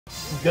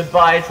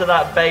Goodbye to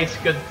that base,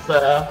 good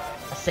sir.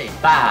 I say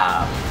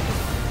bye.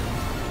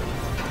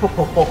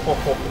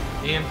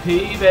 EMP,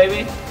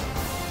 baby.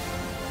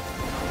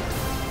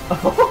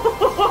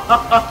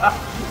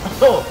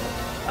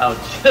 Oh,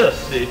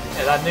 just dude.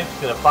 Yeah, that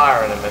nuke's gonna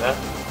fire in a minute.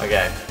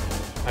 Okay.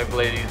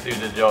 Hopefully these do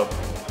the job.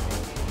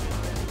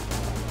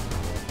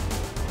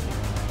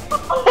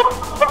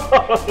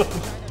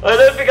 I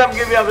don't think I'm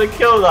gonna be able to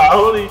kill that.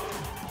 Holy.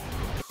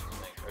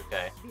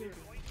 Okay.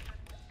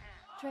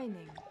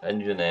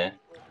 Engineer.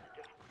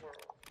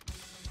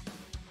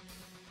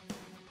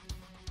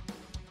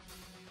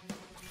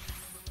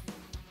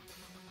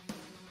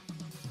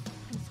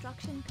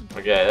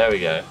 Okay, there we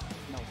go.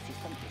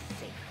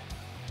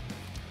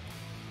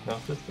 No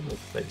system is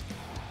safe.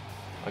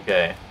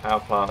 Okay, power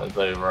plant is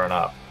over and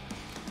up.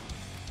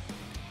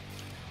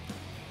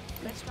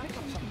 Let's pick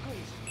up some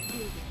goods.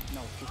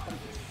 No system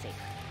is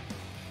safe.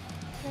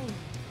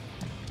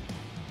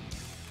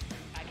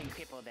 I can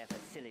cripple their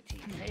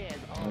facility.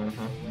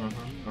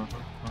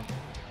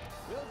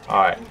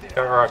 Alright, get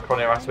our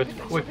colony as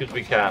quick as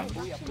we can.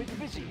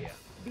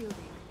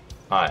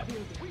 Alright,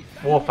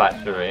 war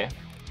factory.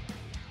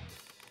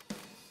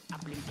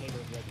 Uplink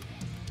cable ready.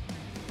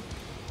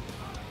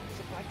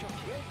 Supply truck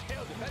here.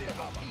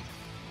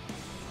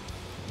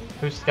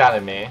 Who's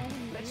scanning me?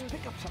 Let's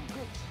pick up some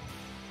goods.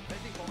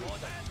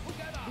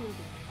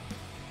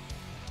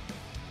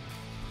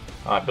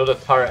 Alright, build a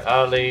turret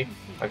early.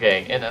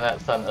 Okay, internet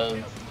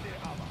centers.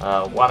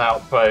 One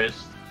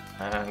outpost.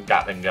 And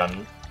Gatling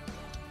guns.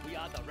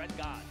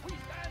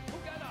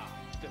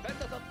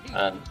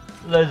 And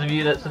loads of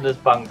units in this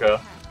bunker.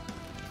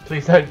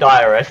 Please don't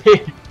die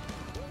already.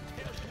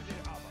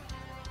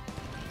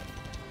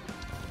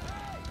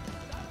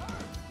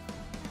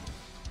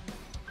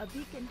 A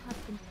beacon has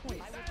been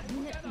placed.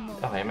 Unit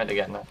promoted. Oh, I meant to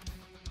get in there.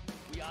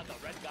 We are the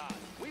Red Guard.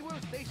 We will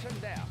station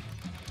there.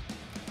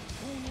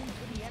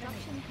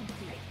 Construction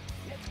complete.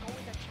 Let's go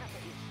with the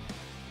chopper.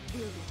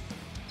 Building.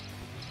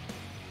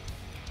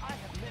 I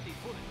have many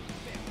bullets to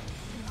spare.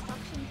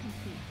 Construction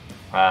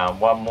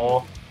complete. One more.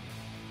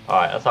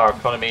 Alright, that's our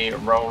economy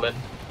rolling.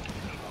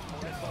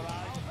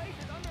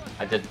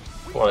 I did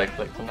before I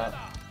clicked on that.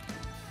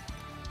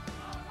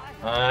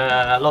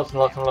 Lots and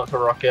lots and lots of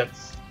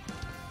rockets.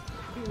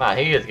 Man,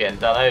 he is getting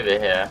done over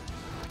here.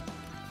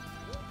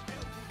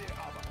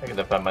 I'm gonna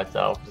defend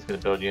myself, just gonna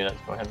build units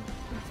for him.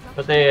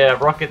 But the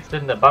rockets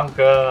in the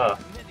bunker!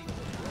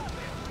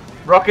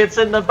 Rockets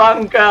in the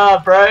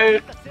bunker, bro!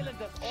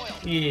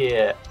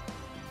 Yeah.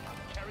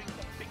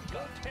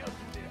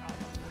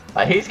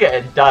 Like, he's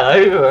getting done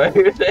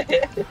over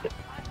there.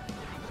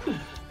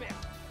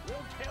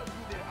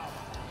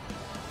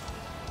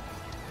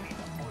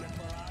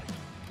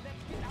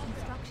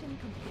 Construction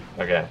complete.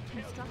 Okay.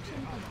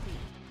 Construction complete.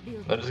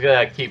 Building. I'm just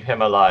gonna keep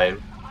him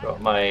alive. Got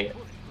my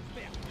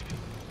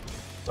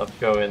stuff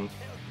going.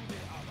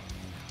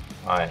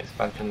 Alright,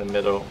 expansion in the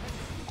middle.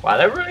 Wow,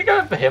 they're really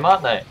going for him,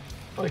 aren't they?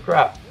 Holy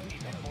crap.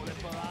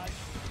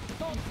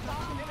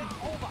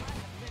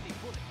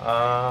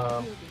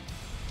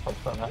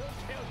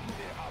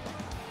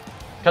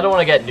 Kinda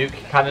wanna get nuke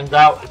cannons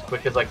out as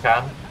quick as I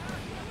can.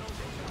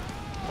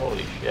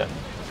 Holy shit.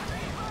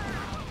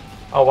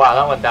 Oh wow,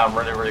 that went down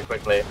really, really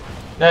quickly.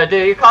 No,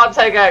 dude, you can't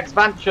take an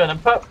expansion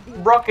and put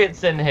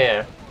rockets in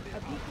here. A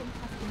beacon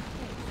has been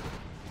placed.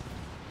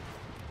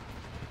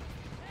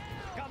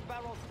 Gun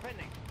barrels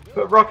spinning.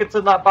 Put rockets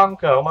in that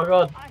bunker, oh my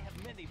god. I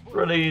have many bullets.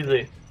 Really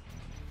easy.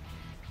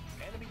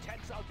 Enemy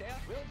tanks out there.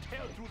 We'll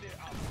tear through their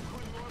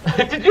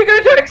armor. Did you go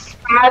to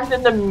expand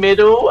in the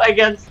middle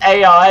against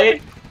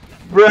AI?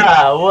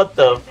 Bruh, what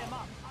the f-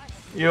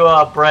 You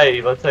are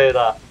brave, I'll tell you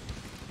that.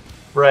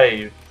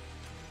 Brave.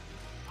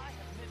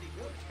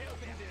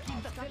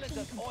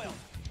 Construction complete.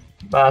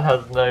 Man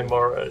has no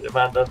more,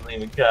 man doesn't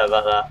even care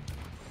about that.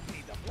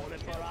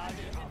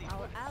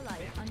 Our ally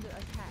is under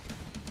attack.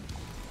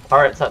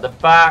 Turrets at the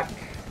back.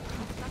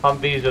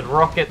 Humvees with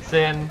rockets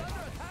in.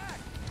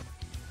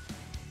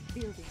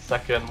 Building.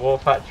 Second war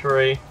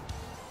factory.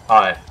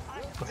 Alright,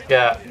 let's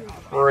get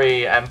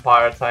 3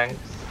 Empire tanks.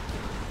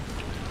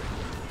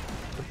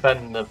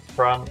 Defend the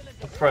front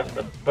and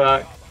the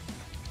back.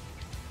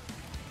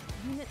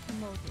 Unit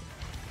promoted.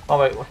 Oh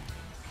wait, A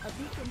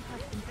beacon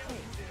has been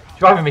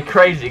placed. driving me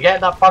crazy, get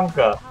in that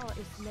bunker. Power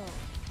is low.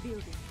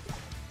 Building.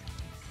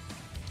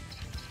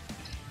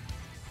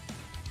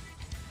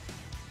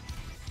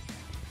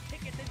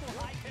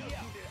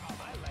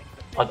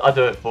 I'll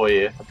do it for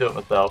you, I'll do it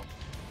myself.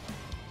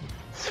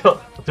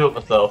 I'll do it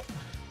myself.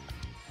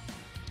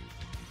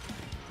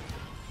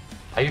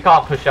 Oh, you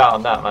can't push out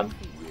on that, man.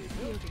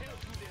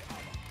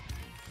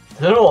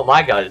 I don't know what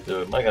my guy's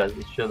doing, my guy's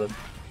just chilling.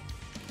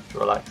 Just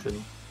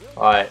relaxing.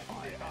 Alright.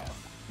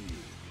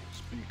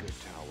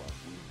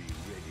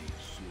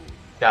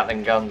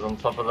 Gatling guns on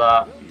top of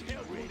that.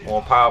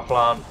 More power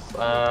plants.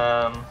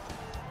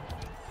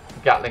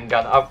 Gatling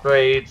gun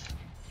upgrades.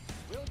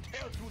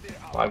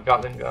 5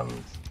 Gatling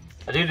guns.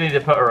 I do need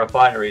to put a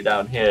refinery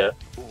down here.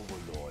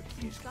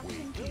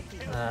 Construction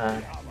complete.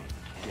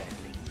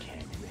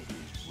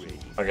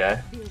 Okay.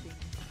 Building.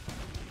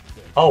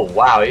 Oh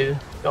wow, he's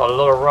got a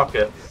lot of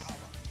rockets.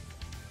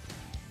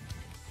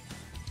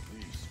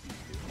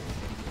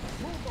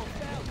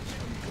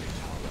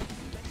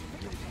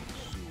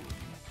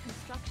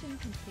 Construction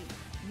complete.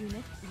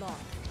 Unit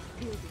lost.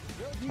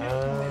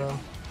 Building.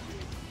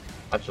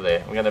 Actually,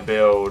 I'm gonna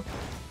build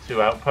 2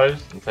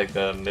 outposts and take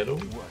the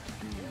middle.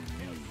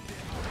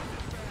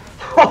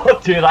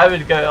 Oh, dude, I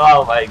would go.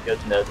 Oh my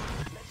goodness.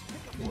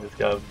 I'm just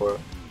going for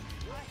it.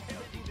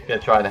 Gonna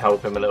try and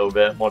help him a little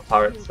bit. More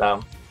turrets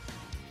down.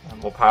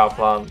 More power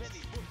plants.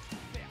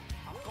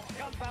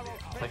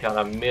 Take out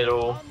the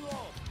middle.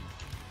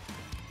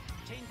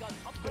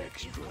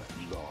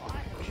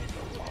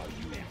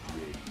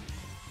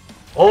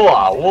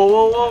 Oh, whoa,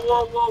 whoa, whoa,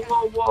 whoa, whoa,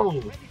 whoa,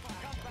 whoa.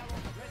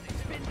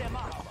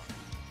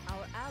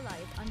 Our ally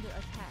is under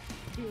attack.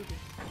 Building.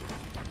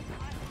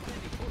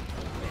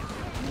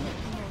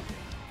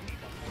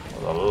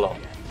 That's a lot.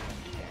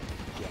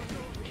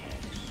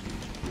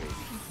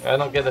 Did I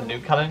not get the new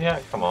cannon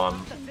yet? Come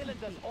on. Building.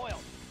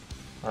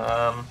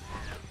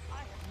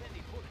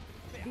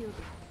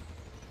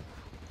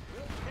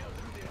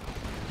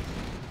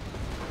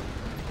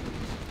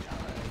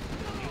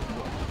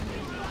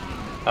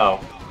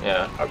 Oh,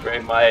 yeah.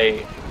 Upgrade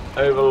my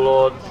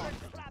overlords.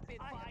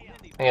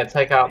 I'm gonna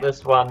take out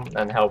this one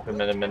and help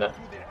him in a minute.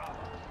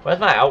 Where's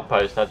my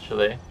outpost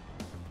actually?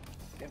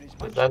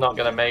 Because they're not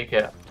gonna make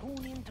it.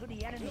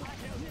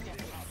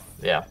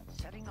 Yeah.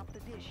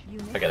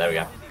 Okay, there we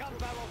go.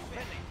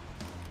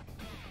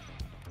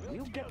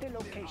 We'll get the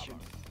location.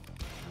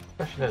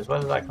 Question is, where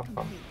does that come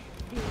from?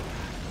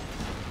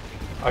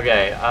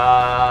 Okay,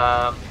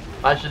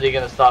 actually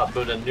gonna start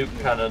building nuke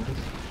cannons.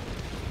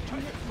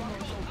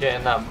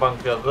 Getting that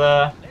bunker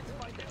there.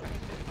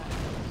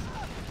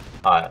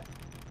 Alright.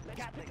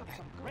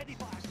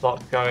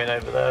 Stop going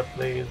over there,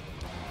 please.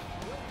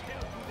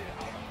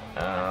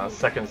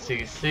 Second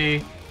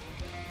CC.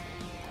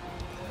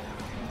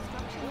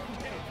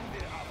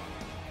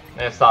 I'm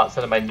gonna start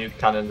sending my nuke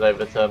cannons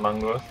over to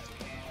Mongoose.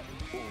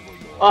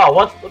 Oh,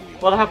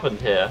 what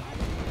happened here?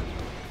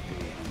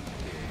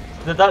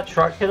 Did that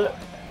truck hit it?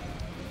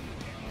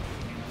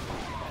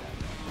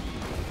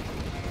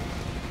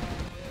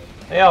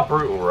 They are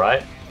brutal,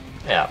 right?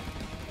 Yeah.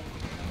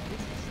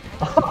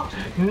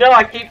 No,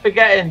 I keep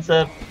forgetting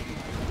to...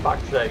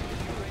 Fuck's sake.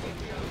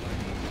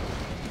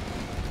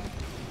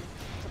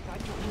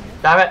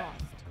 Damn it!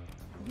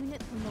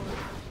 Unit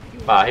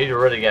promoted. Wow, he's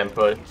really getting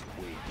pushed.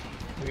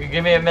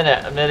 Give me a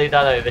minute, I'm nearly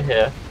done over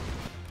here.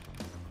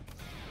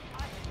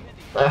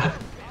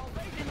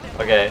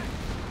 Okay,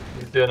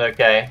 he's doing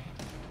okay.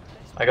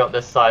 I got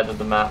this side of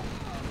the map.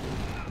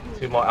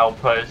 2 more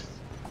outposts.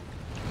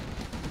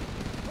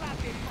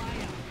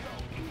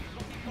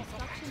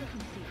 Construction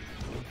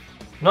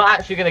complete. Not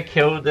actually gonna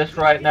kill this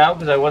right now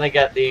because I want to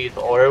get these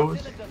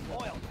oils.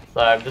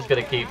 So I'm just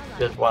gonna keep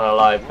this one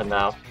alive for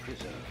now.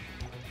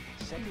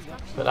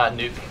 Put that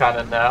nuke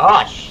cannon there.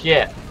 Oh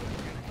shit!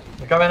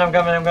 I'm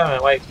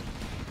coming, wait.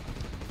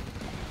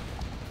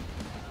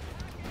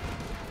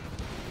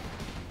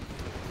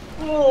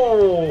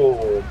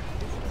 Oh!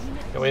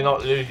 Can we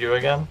not lose you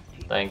again?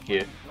 Thank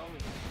you.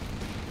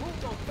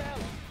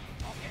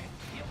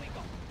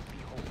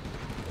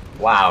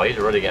 Wow, he's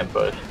really getting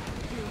pushed.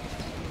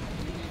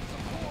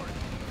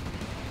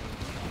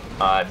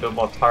 Alright, build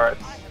more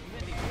turrets.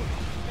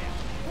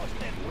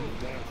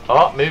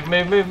 Oh, move.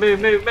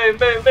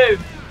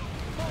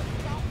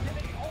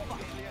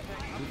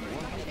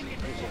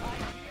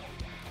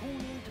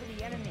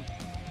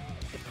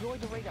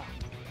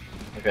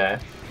 Okay.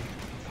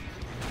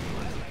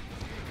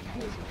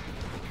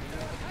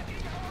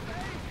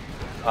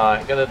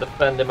 Alright, gonna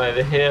defend him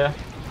over here.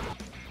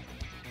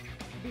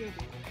 Building.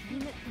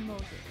 Unit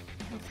promoted.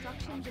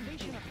 Construction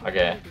division.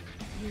 Okay.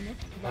 Unit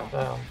That lost.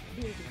 down.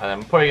 Building. And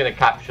I'm probably gonna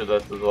capture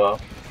this as well.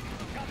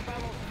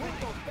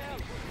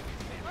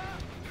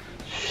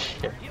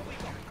 Shit.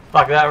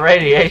 Fuck, that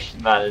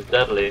radiation, man, is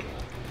deadly.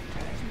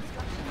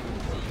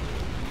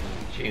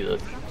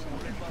 Jesus.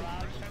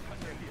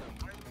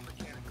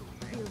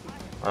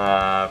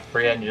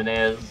 3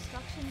 engineers.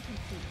 Construction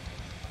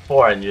complete.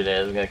 4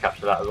 engineers, I'm gonna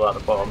capture that as well at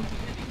the bottom.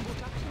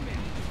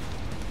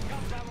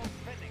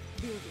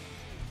 Building.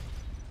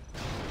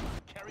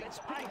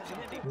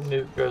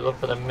 Nuke goes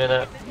off in a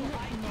minute.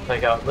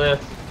 Take out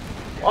this.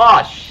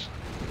 Oh,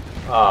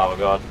 oh my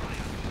god.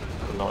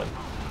 That's annoying.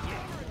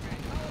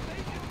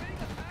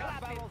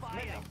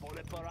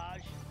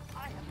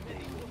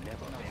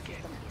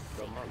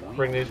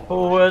 Bring these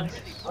forwards.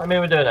 I mean,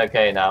 we're doing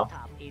okay now.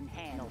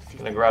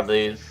 Gonna grab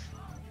these.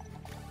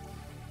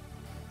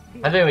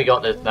 I think we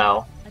got this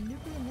now. A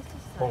nuclear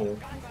missile site Oh,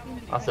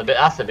 has been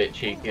that's a bit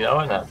cheeky,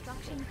 though, isn't it?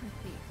 Construction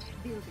complete.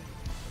 Building.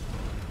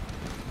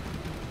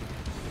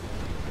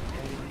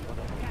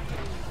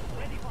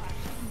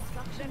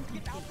 Construction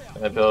complete.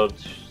 Gonna build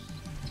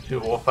 2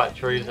 war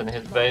factories in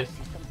his base.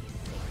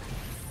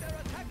 Our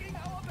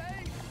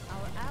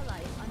ally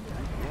is under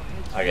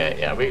attack. Okay,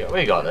 yeah,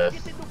 we got this.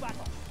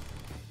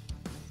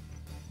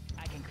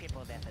 I can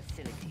cripple their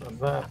facility. Grab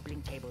that.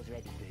 Uplink cables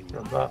ready.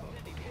 Grab that.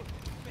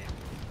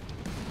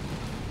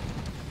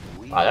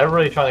 Wow, they're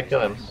really trying to kill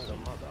him.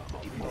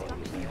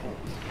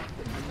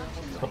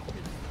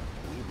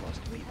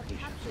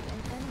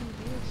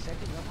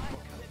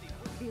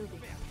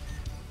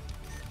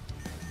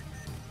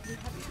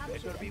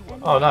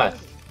 Oh, nice.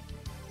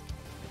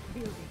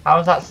 How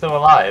is that still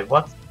alive?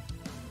 What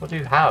do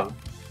you have?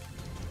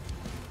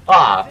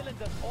 Ah!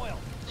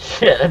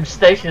 Shit, I'm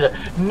stationed.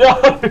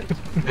 No! No!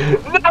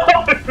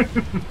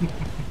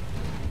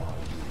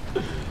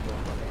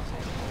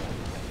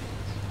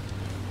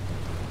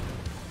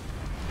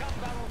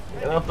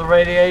 Get off the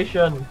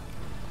radiation!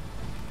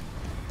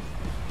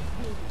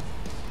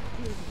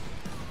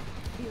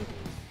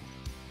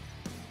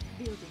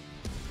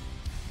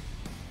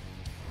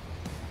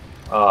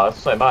 Oh, that's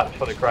so much.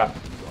 Holy crap.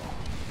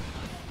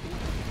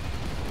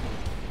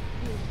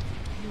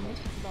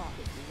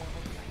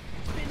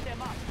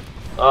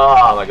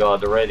 Oh my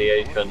god, the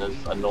radiation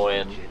is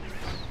annoying.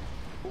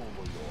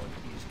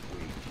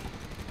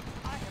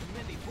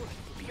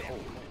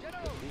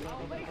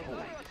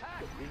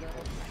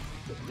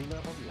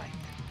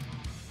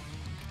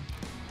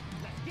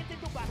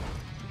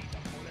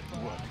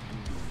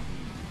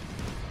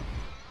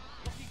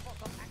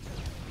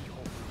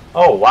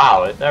 Oh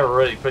wow, they're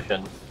really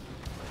pushing.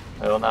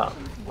 They're on that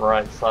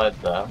right side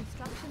there.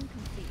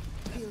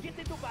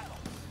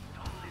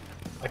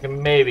 I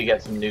can maybe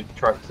get some nuke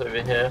trucks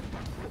over here.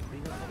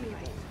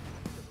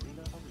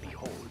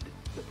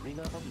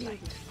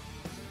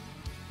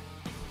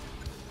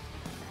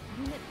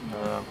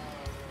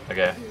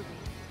 Okay.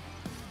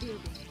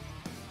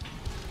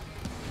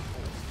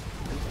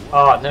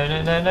 Oh no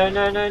no no no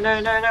no no no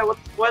no no!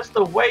 Where's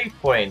the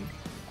waypoint?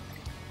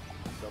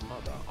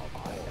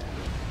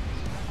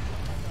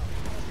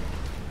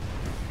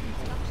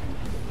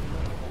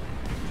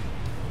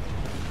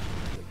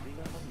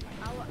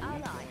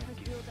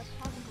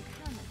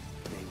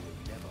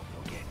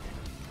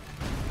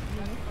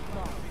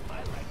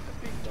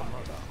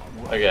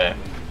 Okay.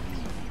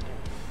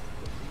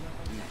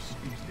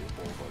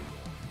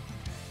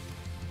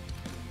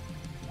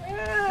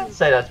 I'd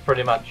say that's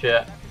pretty much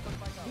it.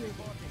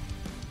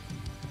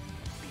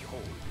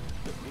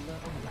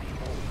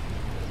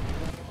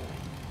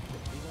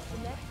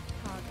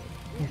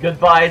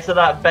 Goodbye to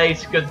that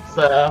base, good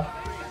sir.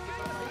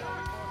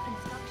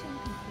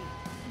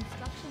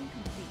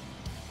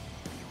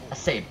 I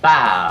say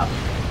bam.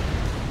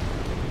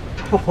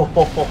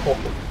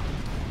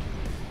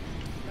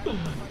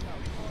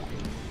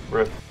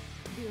 Rip.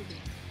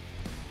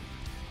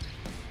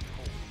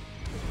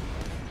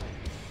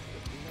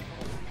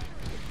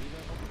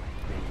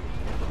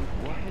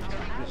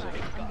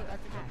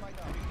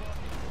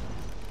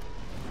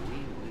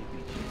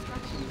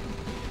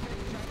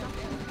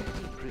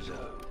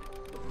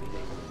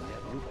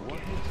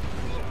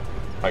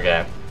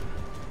 Okay.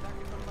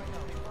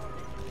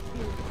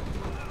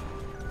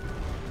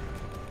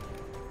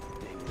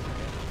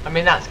 I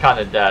mean, that's kind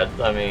of dead.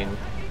 I mean.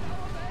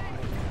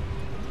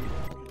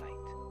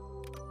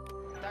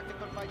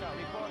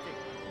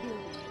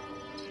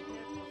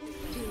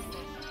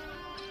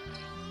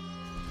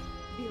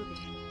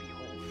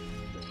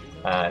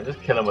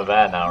 Just kill him with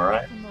air now,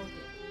 right?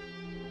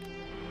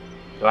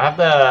 Do I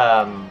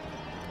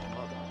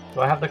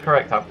have the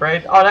correct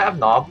upgrade? Oh, I don't have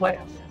knob plate.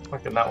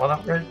 Fucking that one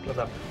upgrade. What's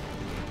up?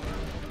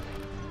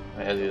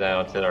 I have the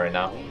artillery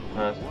now.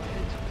 Nice.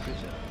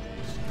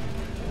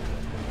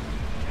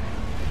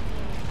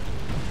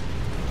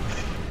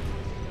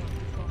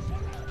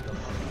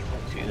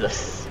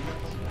 Jesus.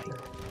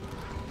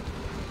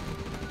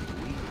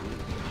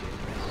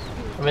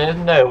 I mean, there's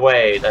no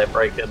way they're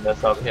breaking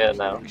this up here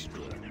now.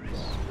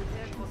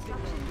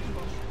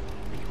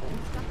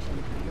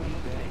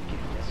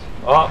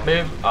 Oh,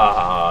 move!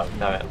 Ah,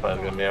 no, I thought I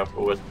was gonna be up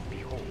forward.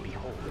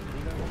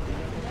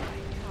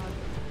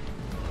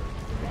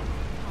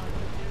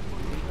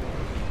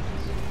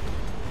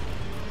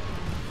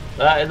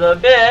 That is a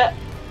bit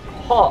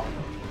hot.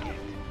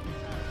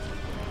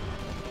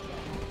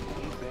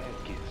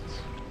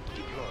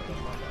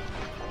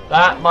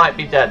 That might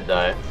be dead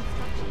though.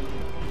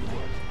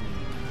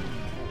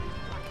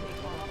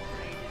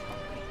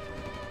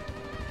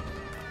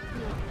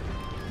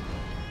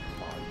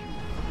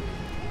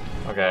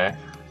 Okay.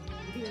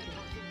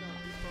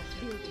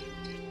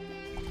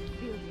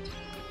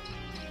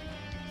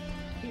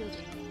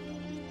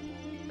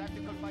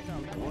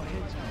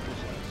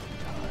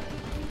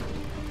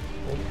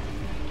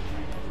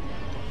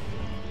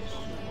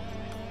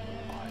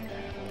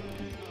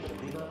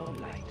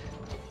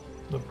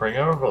 The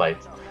bringer of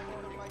light.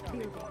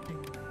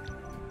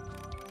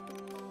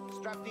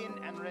 Strapped in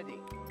and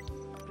ready.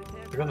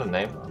 You got a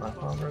name on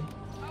that one?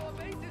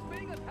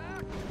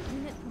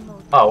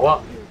 Oh,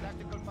 what?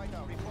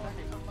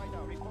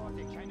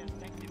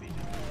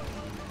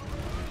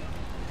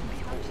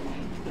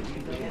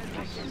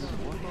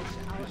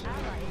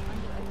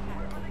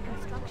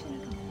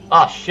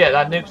 Oh shit,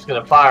 that nuke's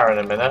gonna fire in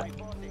a minute.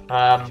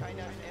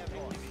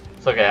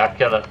 It's okay, I'll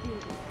kill it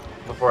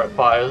before it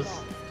fires.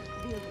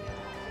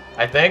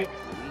 I think.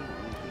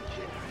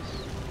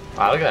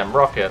 Wow, look at them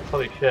rockets,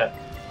 holy shit.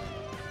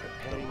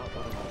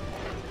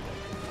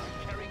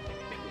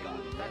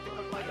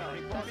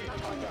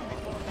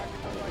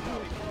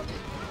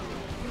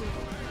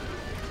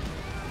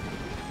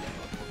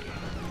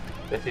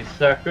 50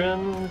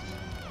 seconds.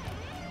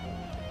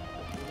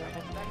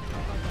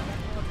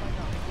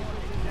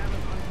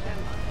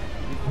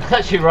 I'm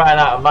actually running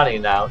out of money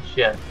now.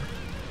 Shit.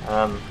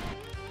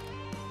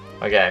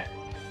 Okay.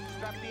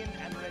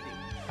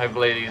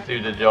 Hopefully these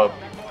do the job.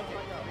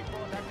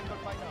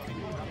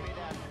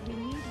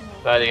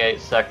 38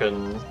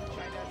 seconds.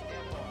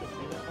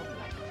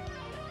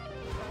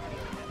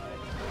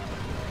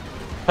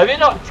 Have you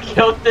not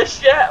killed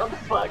this yet? What the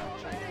fuck?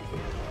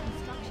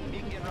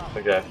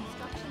 Okay.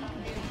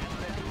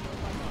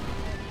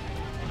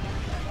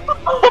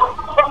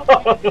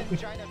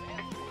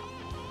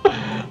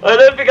 I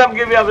don't think I'm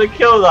gonna be able to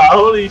kill that.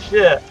 Holy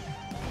shit.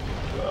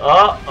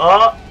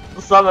 Oh,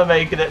 some are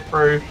making it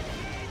through.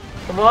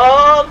 Come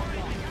on.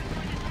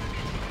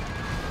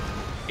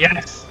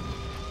 Yes.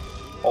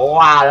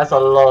 Wow, that's a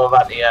lot of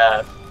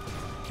anti-air.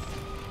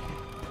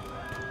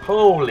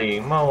 Holy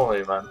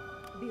moly, man.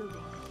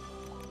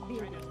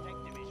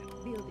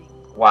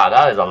 Wow,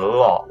 that is a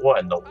lot. What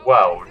in the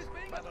world?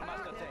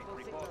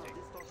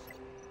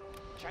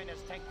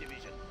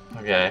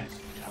 Okay.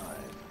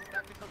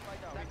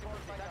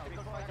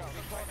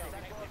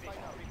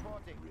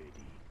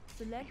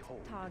 Select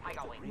target.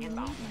 We need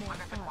more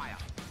time.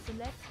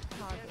 Select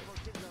target.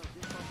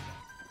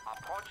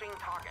 Approaching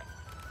target.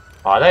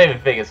 Oh, I don't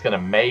even think it's gonna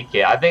make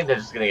it. I think they're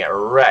just gonna get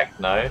wrecked,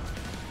 no?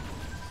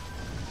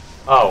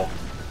 Oh.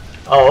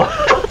 Oh.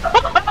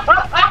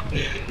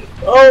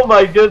 Oh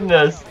my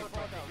goodness.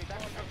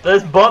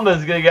 This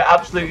bomber's gonna get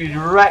absolutely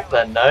wrecked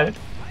then, no? We need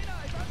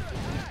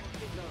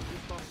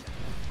more time.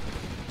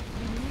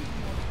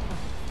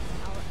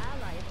 Our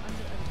ally is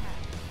under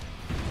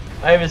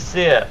attack. I didn't even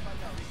see it.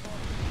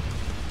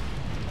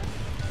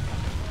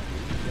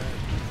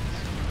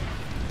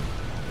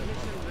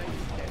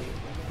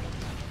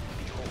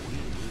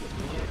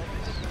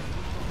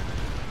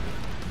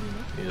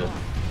 Jesus.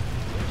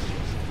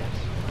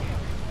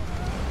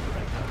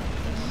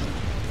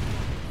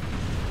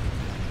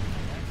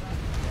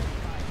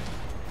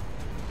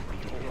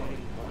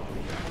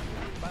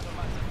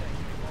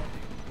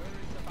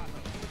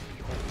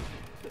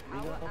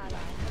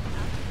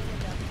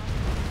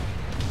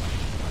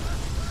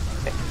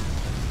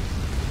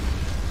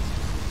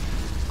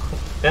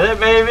 Get it,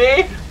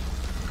 baby?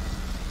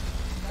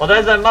 Well,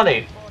 there's their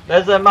money.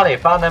 There's their money.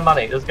 Found their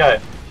money. Let's go.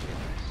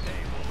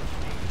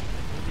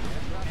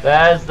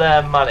 There's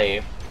their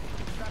money.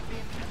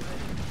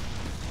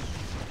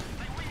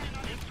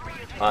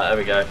 Alright, there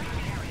we go.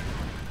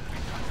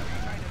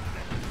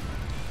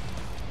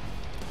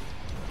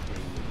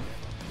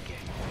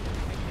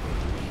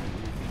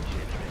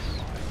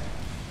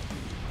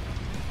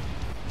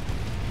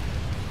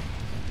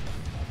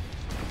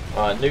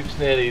 Alright, nuke's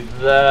nearly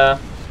there.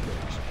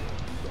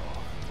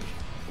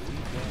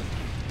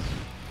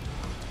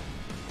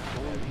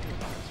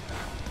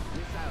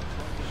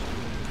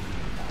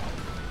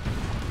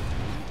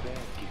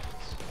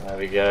 There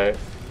we go.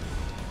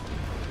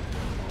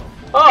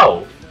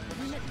 Oh!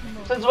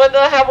 Since when did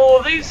I have all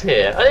of these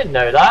here? I didn't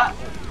know that.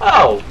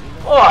 Oh!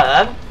 Alright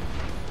then.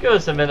 Give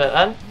us a minute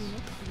then.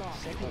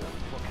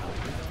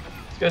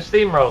 Let's go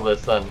steamroll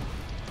this then.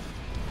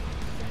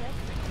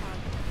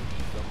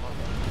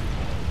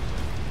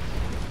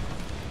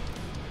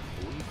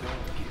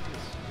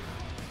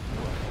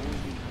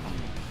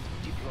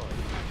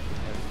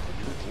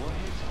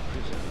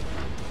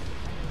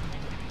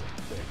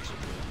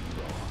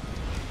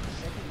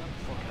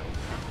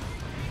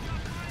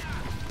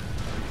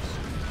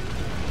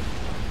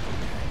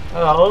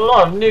 A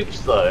lot of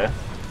nukes though.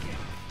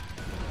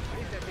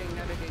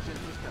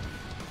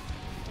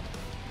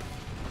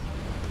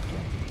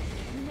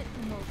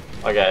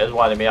 Okay, it's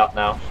winding me up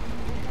now.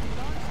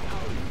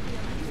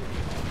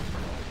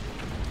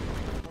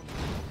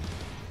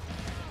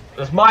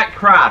 This might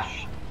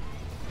crash.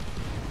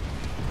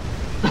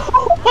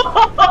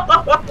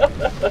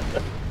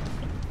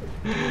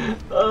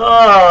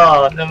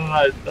 Oh, never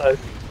mind. No.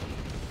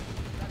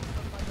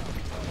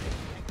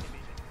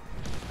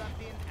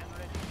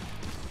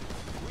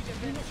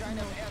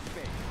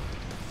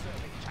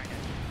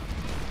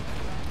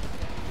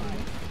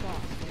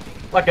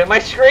 Look at my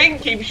screen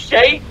keeps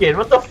shaking.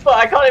 What the fuck?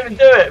 I can't even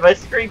do it. My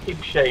screen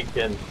keeps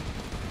shaking.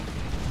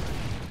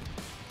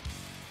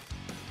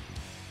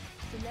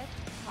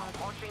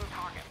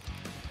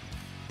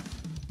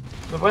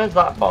 So where's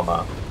that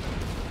bomber?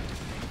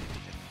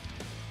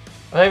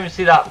 I don't even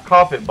see that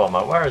carpet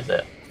bomber. Where is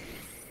it?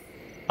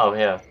 Oh,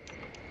 here.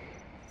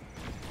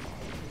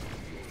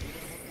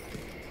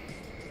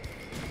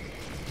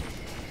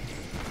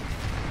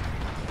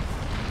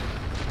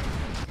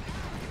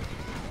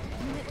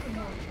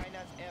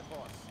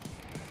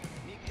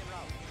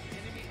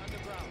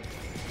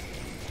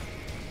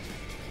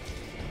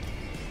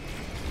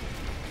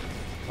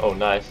 Oh,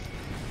 nice.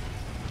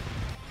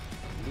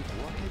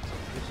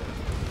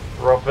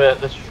 Drop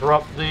it,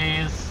 disrupt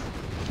these.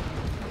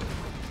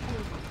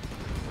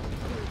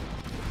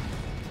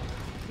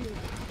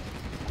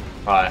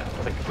 Alright,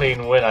 that's a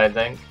clean win, I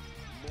think.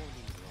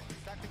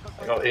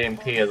 I got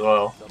EMP as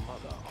well.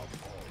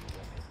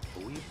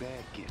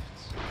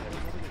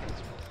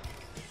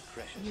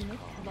 Unit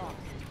lost.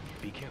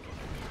 Be careful.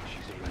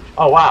 She's a legend.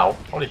 Oh wow!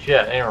 Holy shit!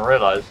 I didn't even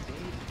realize.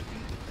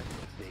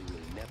 They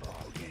will never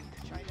forget.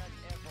 China's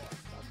Air Force.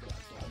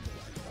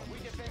 We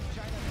defend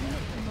China.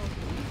 Unit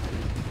promoted.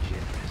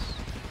 Generous.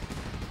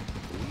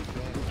 We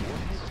bear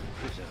gifts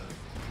preserved.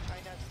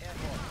 China's Air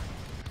Force.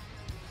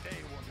 They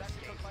won't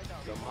escape. Fight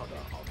out. The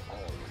mother of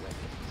all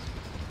weapons.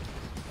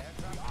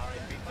 Aircraft are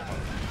invincible.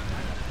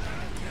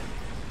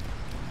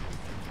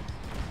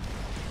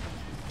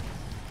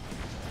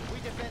 We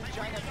defend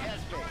China's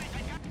airspace.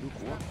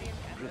 Lukewarm.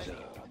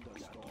 Preserved.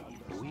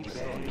 We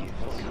bear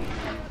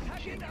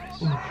gifts. Generous.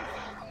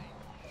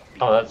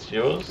 Oh, that's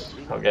yours?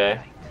 Okay.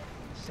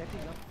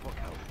 Setting up for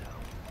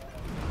countdown.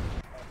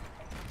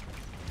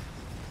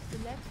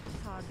 Select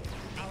target.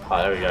 Oh,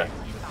 there we go.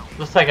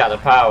 Let's take out the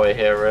power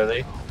here,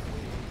 really.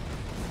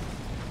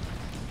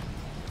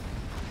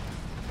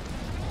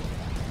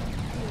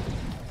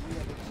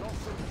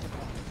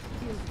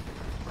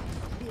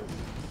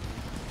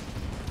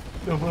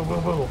 Whoa, whoa, whoa,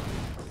 whoa.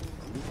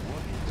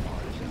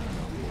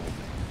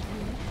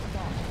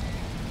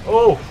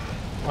 Oh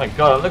my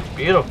god, it looks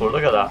beautiful.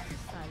 Look at that.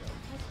 Silo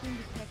has been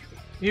detected.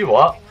 You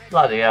what?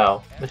 Bloody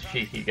hell. This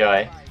cheeky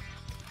guy.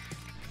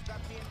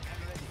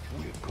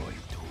 We're going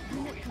to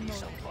ruin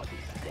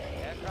somebody's day.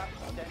 Aircraft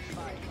stand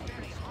by.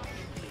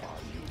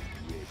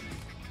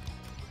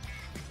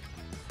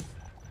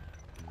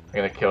 I'm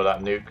gonna kill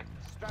that nuke.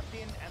 Strapped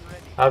in and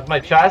ready. How's my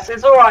chest?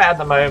 It's alright at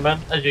the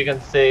moment, as you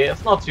can see.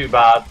 It's not too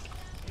bad.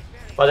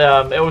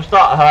 But it will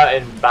start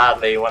hurting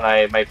badly when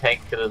my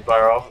painkillers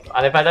wear off.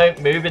 And if I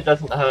don't move, it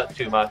doesn't hurt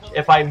too much.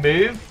 If I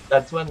move,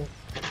 that's when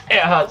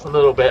it hurts a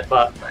little bit,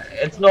 but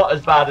it's not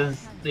as bad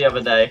as the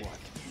other day.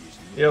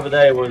 The other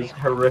day was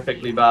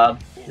horrifically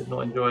bad. Did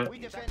not enjoy it. We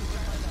defend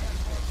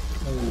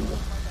Ooh.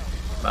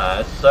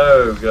 Man, it's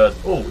so good.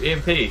 Ooh,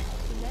 EMP.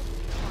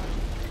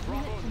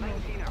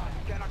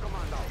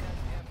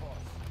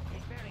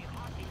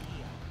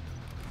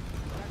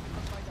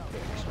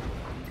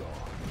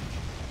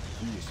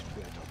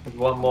 There's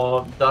one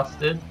more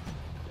dusted.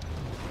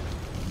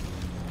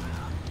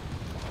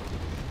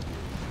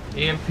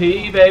 EMP,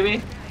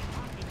 baby.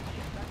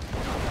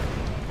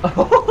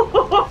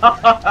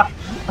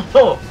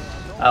 Oh,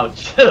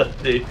 ouch.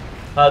 Dude,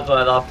 that's why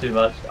I laughed too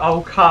much.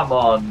 Oh, come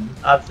on.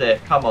 That's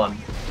it. Come on.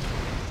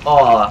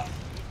 Oh,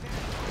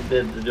 it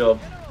did the job.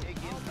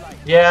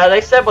 Yeah,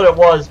 they said what it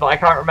was, but I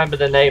can't remember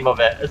the name of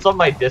it. It's on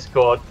my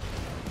Discord.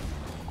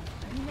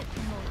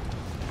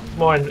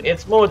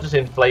 It's more just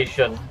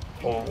inflation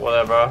or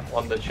whatever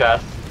on the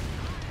chest.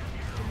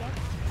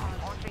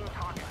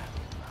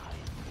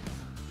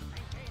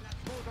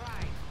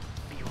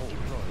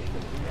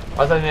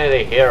 Why is I need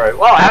a hero?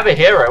 Well, I have a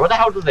hero. What the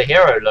hell does a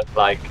hero look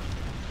like?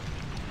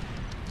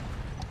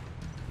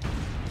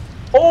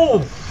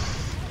 Oh!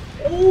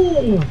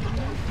 Oh!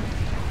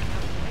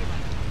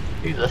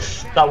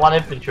 Jesus, that one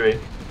infantry.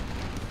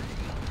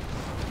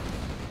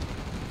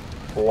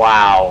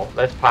 Wow,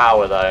 there's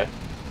power though.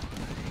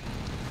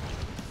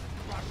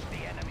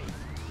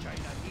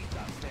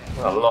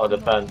 A lot of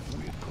defense.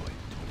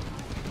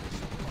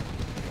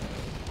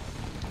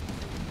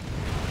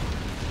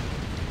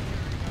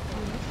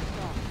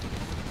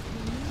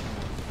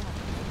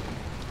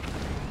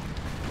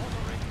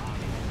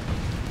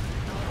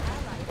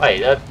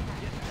 Wait, that...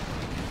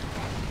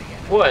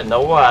 What in the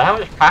world? How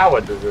much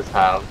power does this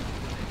have?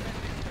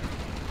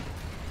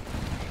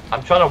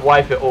 I'm trying to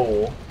wipe it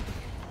all.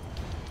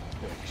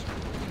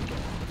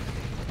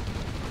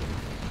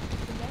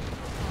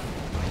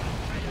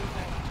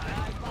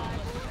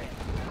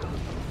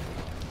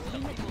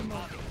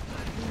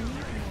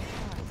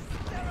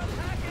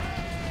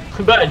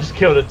 I better just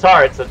kill the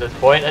turrets at this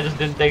point. I just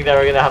didn't think they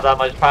were going to have that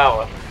much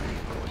power.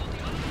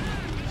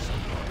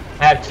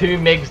 I have 2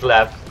 MiGs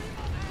left.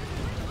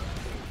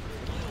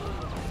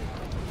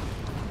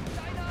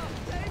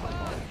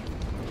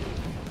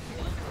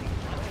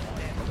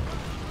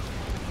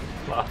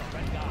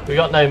 We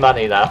got no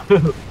money now.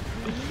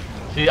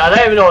 See, I don't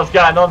even know what's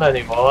going on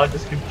anymore. I'm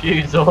just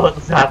confused on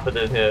what's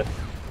happening here.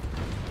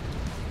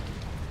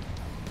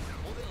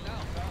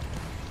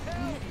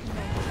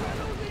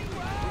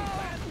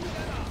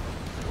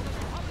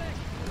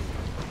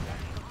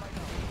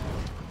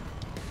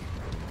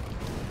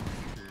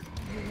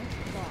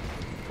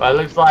 But it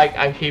looks like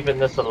I'm keeping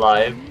this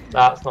alive.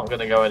 That's not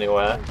going to go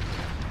anywhere.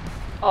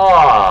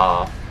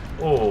 Ah!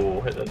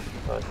 Oh, hit the...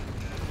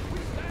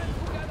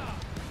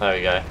 There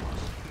we go.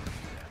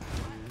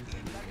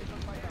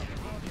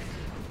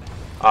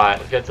 Alright,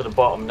 let's get to the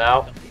bottom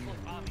now.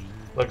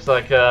 Looks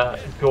like a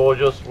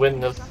gorgeous win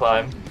this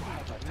time.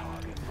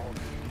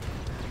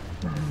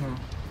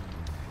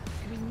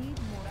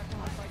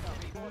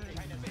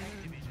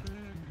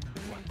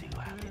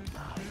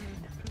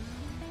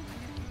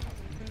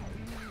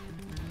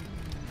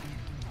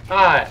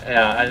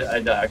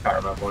 Yeah, I can't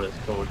remember what it's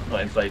called.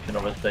 Not inflation,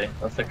 obviously.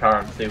 That's the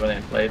currency when it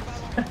inflates.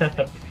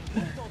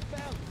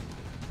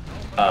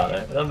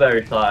 I'm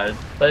very tired.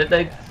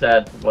 They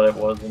said what it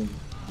was, and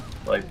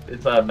like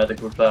it's a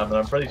medical term, and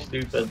I'm pretty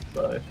stupid,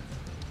 so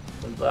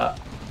there's that.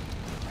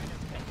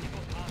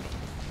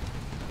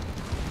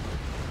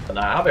 for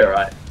now. I'll be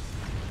alright.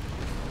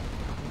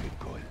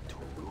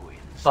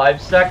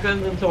 5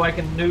 seconds until I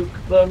can nuke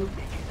them. Unit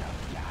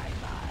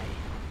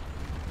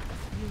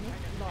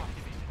lost.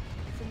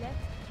 Select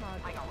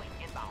target.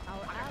 Our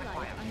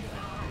ally under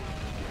attack.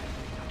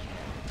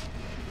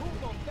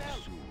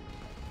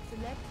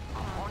 Select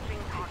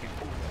target.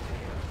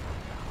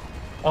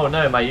 Oh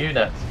no, my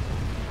units.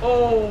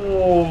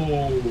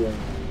 Oh!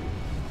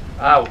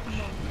 Ouch.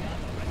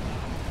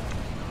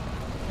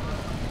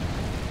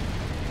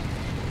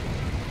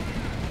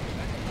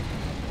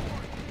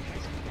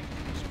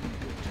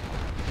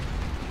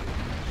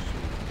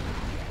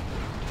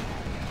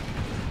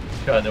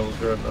 Kind of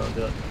good, but I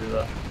don't do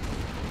that.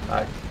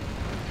 Alright.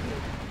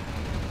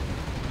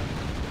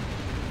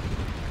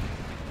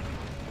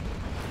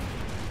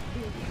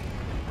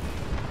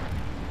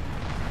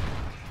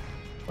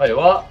 Wait,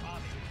 what?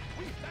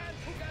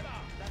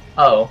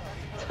 Oh.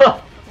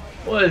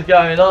 What is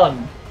going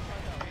on?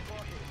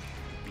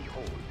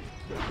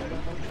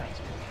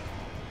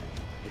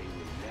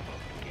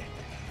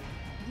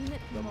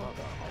 Unit mobile.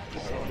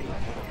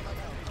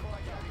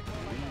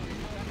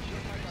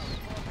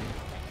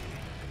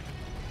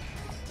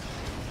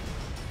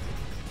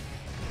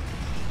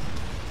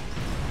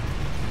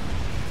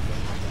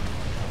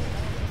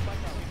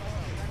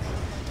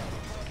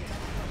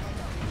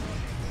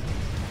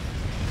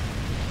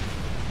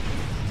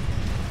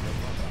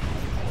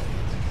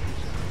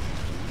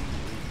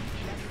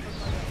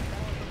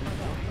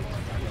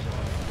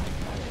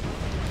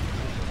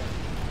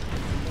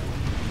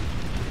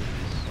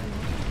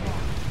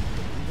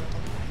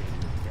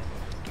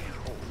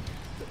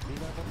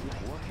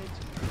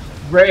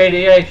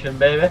 Radiation,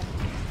 baby.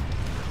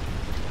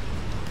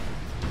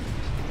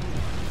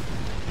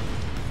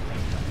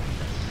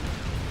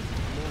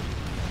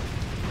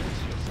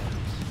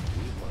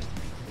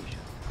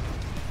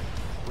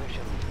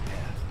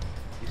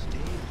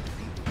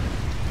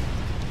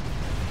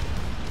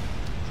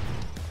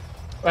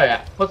 Wait,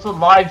 what's a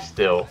live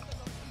steal?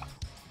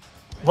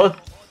 What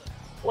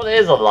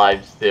is a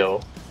live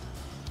steal?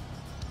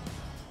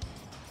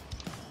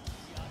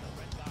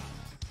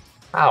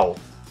 How?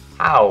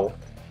 How?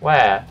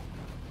 Where?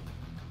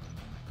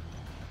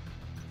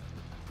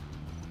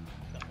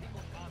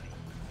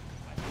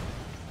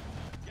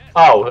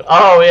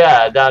 Oh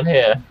yeah, down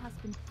here. Has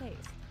been placed.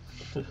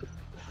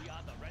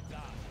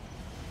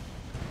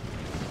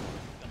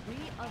 We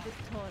are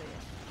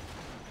victorious.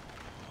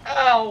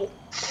 Ow!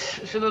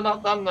 Should have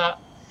not done that.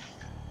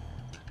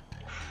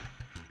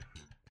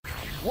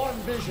 One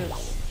vision,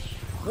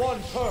 one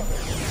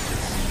purpose.